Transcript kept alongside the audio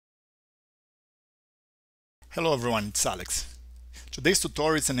Hello everyone, it's Alex. Today's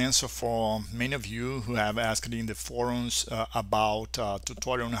tutorial is an answer for many of you who have asked in the forums about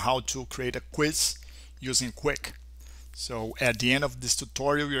tutorial on how to create a quiz using Kwik. So at the end of this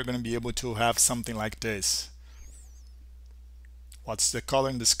tutorial, you're going to be able to have something like this. What's the color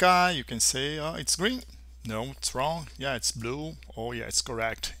in the sky? You can say, oh, it's green. No, it's wrong. Yeah, it's blue. Oh yeah, it's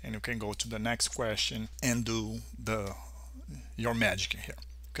correct. And you can go to the next question and do your magic here.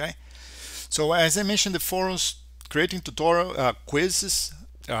 Okay. So as I mentioned, the forums creating tutorial quizzes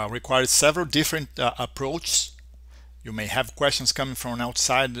requires several different approaches. You may have questions coming from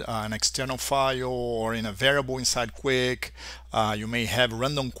outside an external file or in a variable inside Kwik. You may have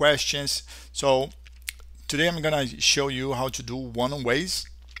random questions. So today I'm going to show you how to do one way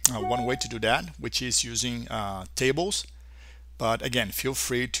to do that, which is using tables. But again, feel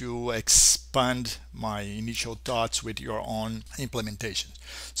free to expand my initial thoughts with your own implementation.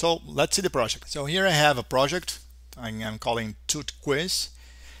 So let's see the project. So here I have a project I'm calling Tut Quiz.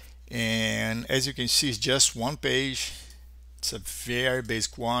 And as you can see, it's just one page. It's a very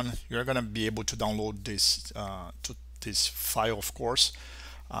basic one. You're going to be able to download this to this file, of course,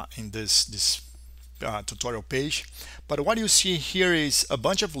 in this tutorial page. But what you see here is a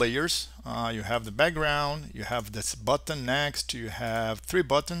bunch of layers. You have the background, you have this button next, you have three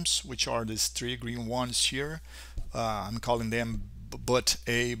buttons, which are these three green ones here. I'm calling them but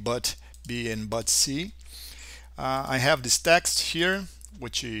A, but B, and but C. I have this text here,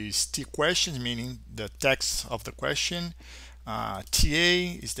 which is T questions, meaning the text of the question. TA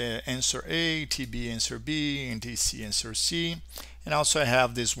is the answer A, TB answer B, and TC answer C. And also I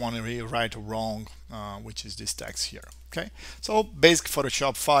have this one right or wrong, which is this text here. Okay, so basic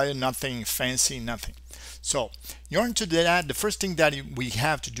Photoshop file, nothing fancy, nothing. So in order to do that, the first thing that we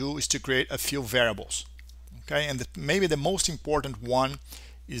have to do is to create a few variables. Okay, and maybe the most important one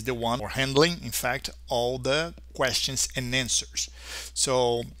is the one for handling, in fact, all the questions and answers.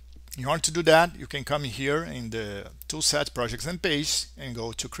 So in order to do that, you can come here in the toolset projects and page and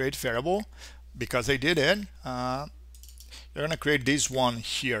go to create variable. Because I did it, you're going to create this one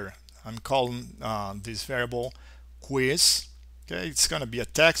here. I'm calling this variable quiz. Okay, it's going to be a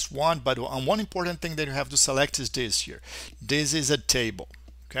text one, but one important thing that you have to select is this here. This is a table.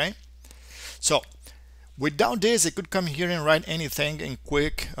 Okay, so without this, I could come here and write anything, and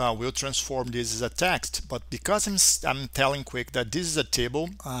Kwik will transform this as a text. But because I'm telling Kwik that this is a table,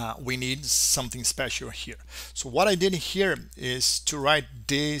 we need something special here. So what I did here is to write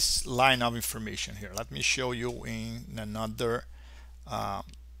this line of information here. Let me show you in another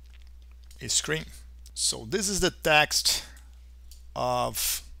screen. So this is the text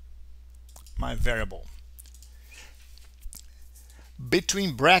of my variable.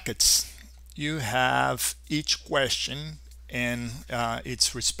 Between brackets, you have each question and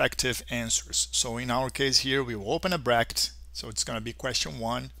its respective answers. So in our case here, we will open a bracket. So it's going to be question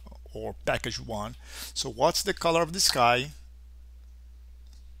one or package one. So what's the color of the sky?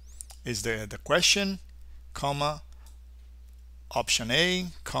 Is the question, comma, option A,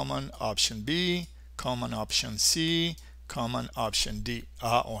 common option B, common option C, common option D.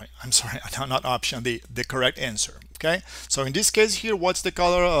 I'm sorry, not option D, the correct answer. Okay, so in this case here, what's the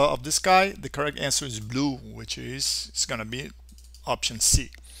color of the sky? The correct answer is blue, which is it's going to be option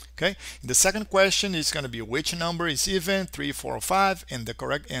C. Okay, the second question is going to be which number is even, 3, 4, or 5, and the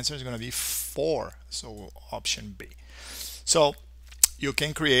correct answer is going to be 4, so option B. So you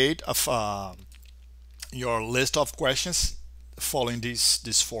can create your list of questions following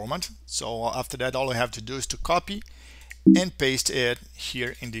this format. So after that, all you have to do is to copy and paste it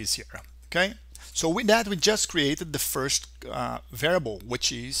here in this here. Okay, so with that, we just created the first variable,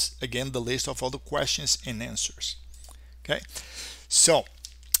 which is again the list of all the questions and answers. Okay, so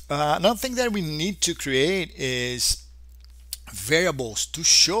another thing that we need to create is variables to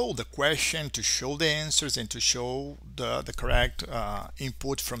show the question, to show the answers, and to show the correct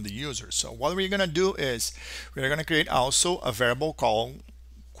input from the user. So what we're going to do is we're going to create also a variable called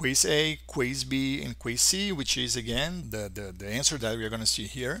quiz A, quiz B, and quiz C, which is again the answer that we're going to see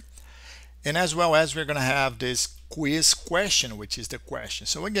here. And as well as we're going to have this quiz question, which is the question.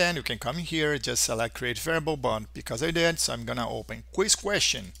 So again, you can come here, just select create variable, but because I did, so I'm going to open quiz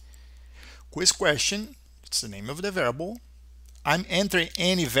question. Quiz question, it's the name of the variable. I'm entering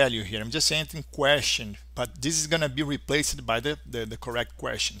any value here. I'm just entering question, but this is going to be replaced by the correct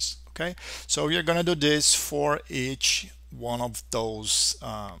questions. Okay, so we're going to do this for each one of those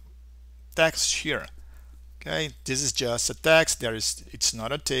texts here. Okay, this is just a text. It's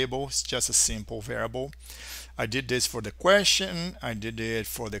not a table. It's just a simple variable. I did this for the question. I did it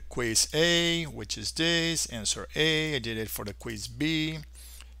for the quiz A, which is this answer A. I did it for the quiz B.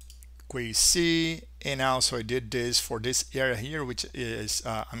 quiz C, and also I did this for this area here, which is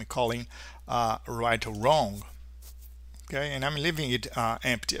I'm calling right or wrong. Okay, and I'm leaving it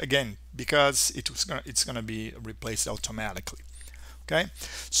empty again because it's gonna be replaced automatically. Okay,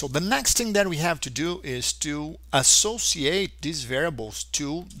 so the next thing that we have to do is to associate these variables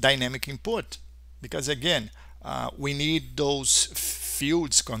to dynamic input, because again we need those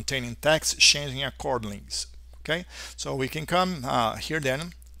fields containing text changing accordingly. Okay, so we can come here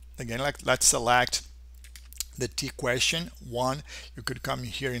then again, let's select the T question 1. You could come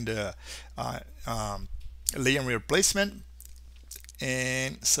here in the layer replacement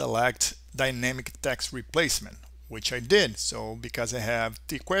and select dynamic text replacement, which I did. So because I have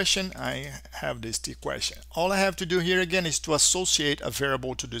T question, I have this T question. All I have to do here again is to associate a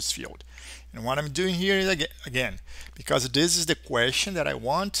variable to this field. And what I'm doing here is again, because this is the question that I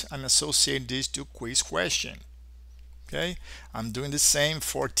want, I'm associating this to quiz question. Okay, I'm doing the same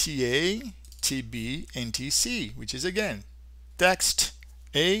for TA, TB, and TC, which is again, text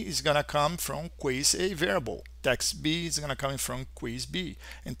A is gonna come from quiz A variable, text B is gonna come from quiz B,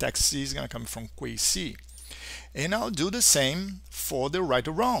 and text C is gonna come from quiz C. And I'll do the same for the right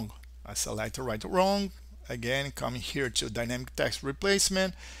or wrong. I select the right or wrong, again come here to dynamic text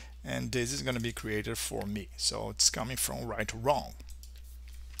replacement, and this is going to be created for me, so it's coming from right or wrong.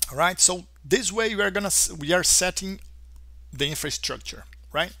 All right, so this way we are setting the infrastructure,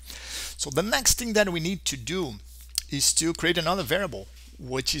 right? So the next thing that we need to do is to create another variable,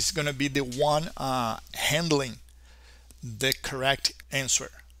 which is going to be the one handling the correct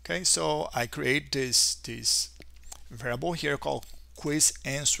answer. Okay, so I create this variable here called quiz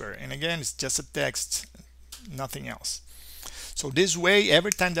answer, and again it's just a text, nothing else. So this way,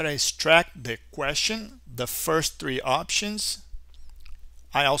 every time that I extract the question, the first 3 options,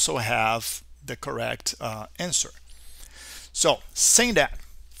 I also have the correct answer. So saying that,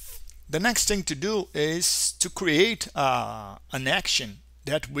 the next thing to do is to create an action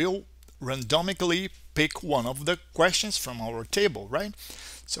that will randomically pick one of the questions from our table, right?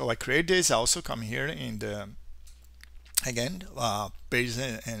 So I create this. I also come here in the again page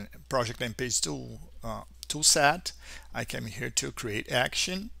and project and page tool set. I come here to create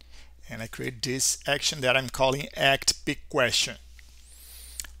action, and I create this action that I'm calling act pick question.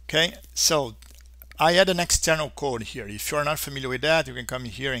 Okay, so I add an external code here. If you're not familiar with that, you can come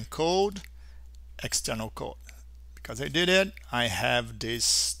here in code, external code. Because I did it, I have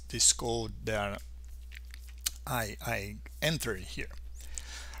this code that I entered here.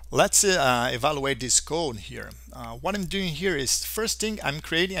 Let's evaluate this code here. What I'm doing here is, first thing, I'm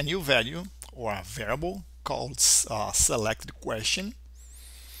creating a new value or a variable called select question,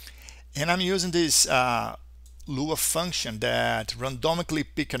 and I'm using this Lua function that randomically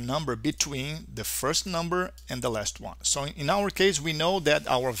pick a number between the first number and the last one. So in our case, we know that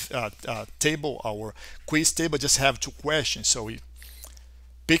our table, our quiz table, just have 2 questions. So we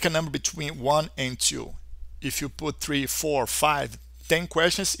pick a number between 1 and 2. If you put 3, 4, 5, 10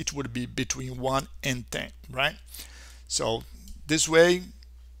 questions, it would be between 1 and 10, right? So this way,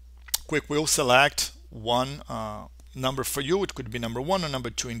 Kwik will select one number for you. It could be number 1 or number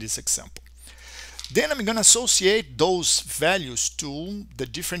 2 in this example. Then I'm going to associate those values to the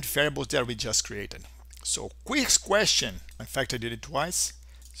different variables that we just created. So quiz question, in fact I did it twice,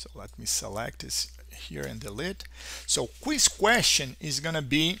 so let me select this here and delete. So quiz question is going to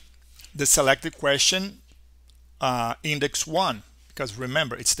be the selected question index 1, because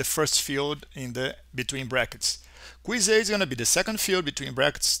remember it's the first field in the between brackets. Quiz A is going to be the second field between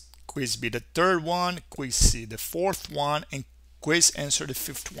brackets, quiz B the third one, quiz C the fourth one, and quiz answer the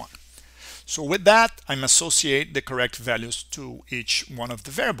fifth one. So with that, I'm associate the correct values to each one of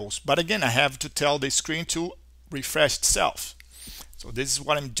the variables. But again, I have to tell the screen to refresh itself. So this is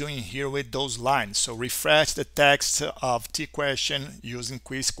what I'm doing here with those lines. So refresh the text of T question using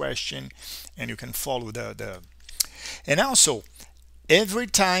quiz question, and you can follow the. And also, every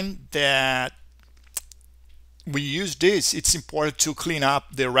time that we use this, it's important to clean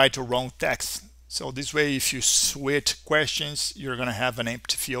up the right or wrong text. So this way, if you switch questions, you're going to have an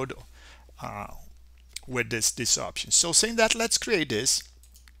empty field with this option. So saying that, let's create this.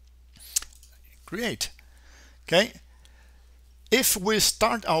 Create. Okay. If we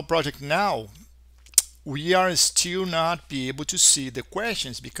start our project now, we are still not be able to see the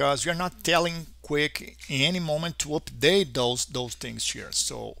questions because we are not telling Kwik in any moment to update those things here.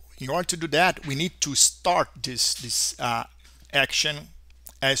 So in order to do that, we need to start this action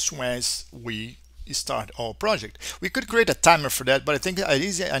as soon as we start our project. We could create a timer for that, but I think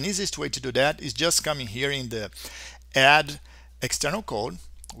an easiest way to do that is just coming here in the add external code,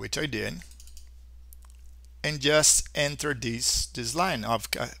 which I did. and just enter this line of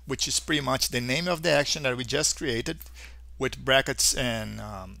which is pretty much the name of the action that we just created with brackets and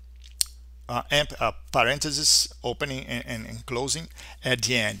parentheses opening and closing at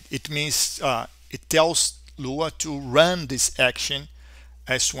the end. It means it tells Lua to run this action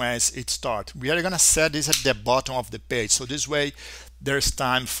as soon as it starts. We are going to set this at the bottom of the page, so this way there's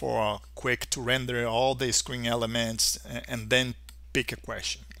time for Kwik to render all the screen elements and then pick a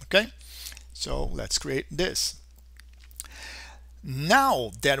question. Okay, so let's create this.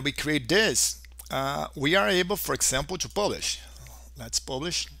 Now that we create this, we are able, for example, to publish. Let's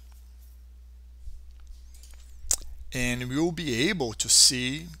publish, and we will be able to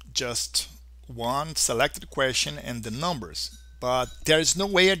see just one selected question and the numbers. But there is no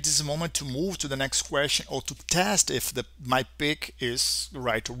way at this moment to move to the next question or to test if my pick is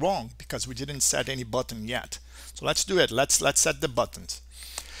right or wrong, because we didn't set any button yet. So let's do it. Let's set the buttons.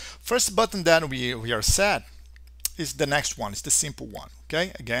 First button that we are set is the next one. It's the simple one.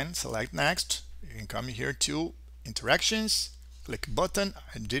 Okay, again, select next. You can come here to interactions, click button.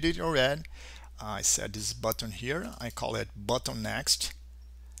 I did it already. I set this button here. I call it button next.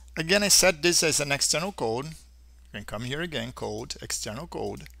 Again, I set this as an external code. You can come here again, code, external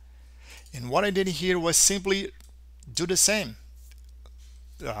code. And what I did here was simply do the same.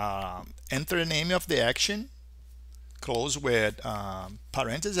 Enter the name of the action, close with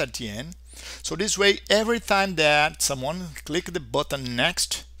parentheses at the end. So this way, every time that someone click the button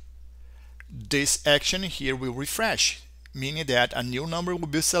next, this action here will refresh, meaning that a new number will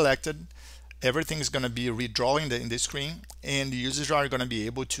be selected. Everything is going to be redrawing in the screen, and the users are going to be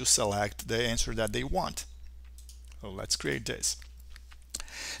able to select the answer that they want. So let's create this.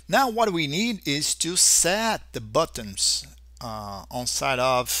 Now what we need is to set the buttons on side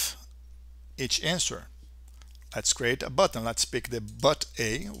of each answer. Let's create a button. Let's pick the but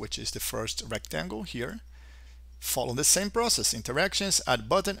A, which is the first rectangle here. Follow the same process. Interactions, add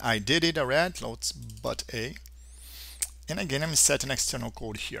button. I did it already. So it's but A. And again, I'm setting external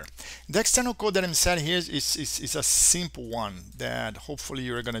code here. The external code that I'm setting here is a simple one that hopefully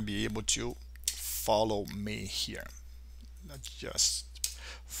you're going to be able to follow me here. That's just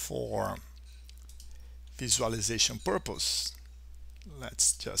for visualization purpose.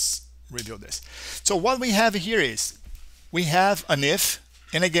 Let's just review this. So what we have here is we have an if,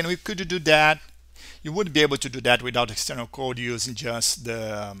 and again we could do that. You would be able to do that without external code using just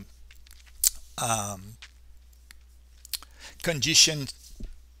the condition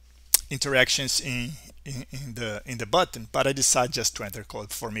interactions in the button, but I decided just to enter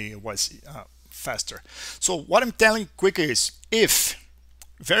code. For me it was faster. So what I'm telling Kwik is if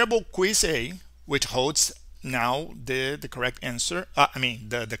variable quiz A, which holds now the correct answer,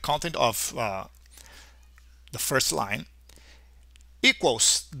 the content of the first line,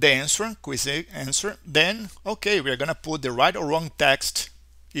 equals the answer, quiz A answer, then okay, we're gonna put the right or wrong text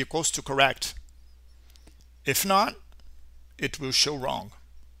equals to correct. If not, it will show wrong.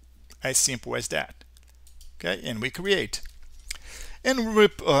 As simple as that. Okay, and we create. And we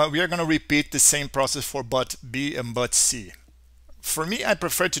are going to repeat the same process for but B and but C. For me, I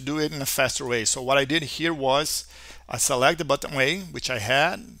prefer to do it in a faster way. So what I did here was I select the button A, which I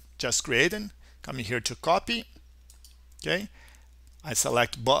had just created, coming here to copy. Okay, I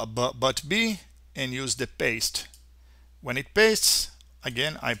select but B and use the paste. When it pastes,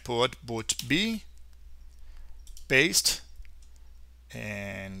 again I put but B, paste,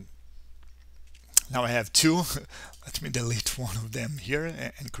 and now I have two. Let me delete one of them here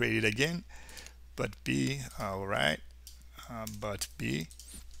and create it again. But B, all right, but B.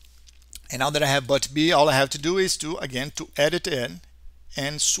 And now that I have but B, all I have to do is to edit it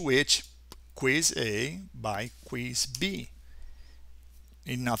and switch quiz A by quiz B.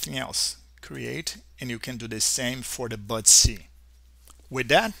 Need nothing else. Create, and you can do the same for the but C. With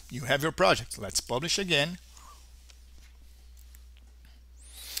that, you have your project. Let's publish again.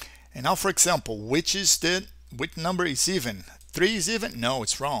 And now, for example, which number is even? 3 is even? No,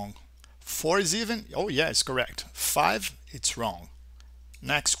 it's wrong. 4 is even? Oh yeah, it's correct. 5, it's wrong.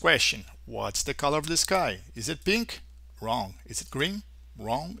 Next question. What's the color of the sky? Is it pink? Wrong. Is it green?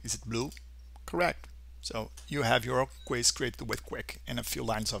 Wrong. Is it blue? Correct. So you have your quiz created with Kwik and a few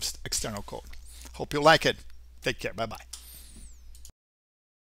lines of external code. Hope you like it. Take care. Bye-bye.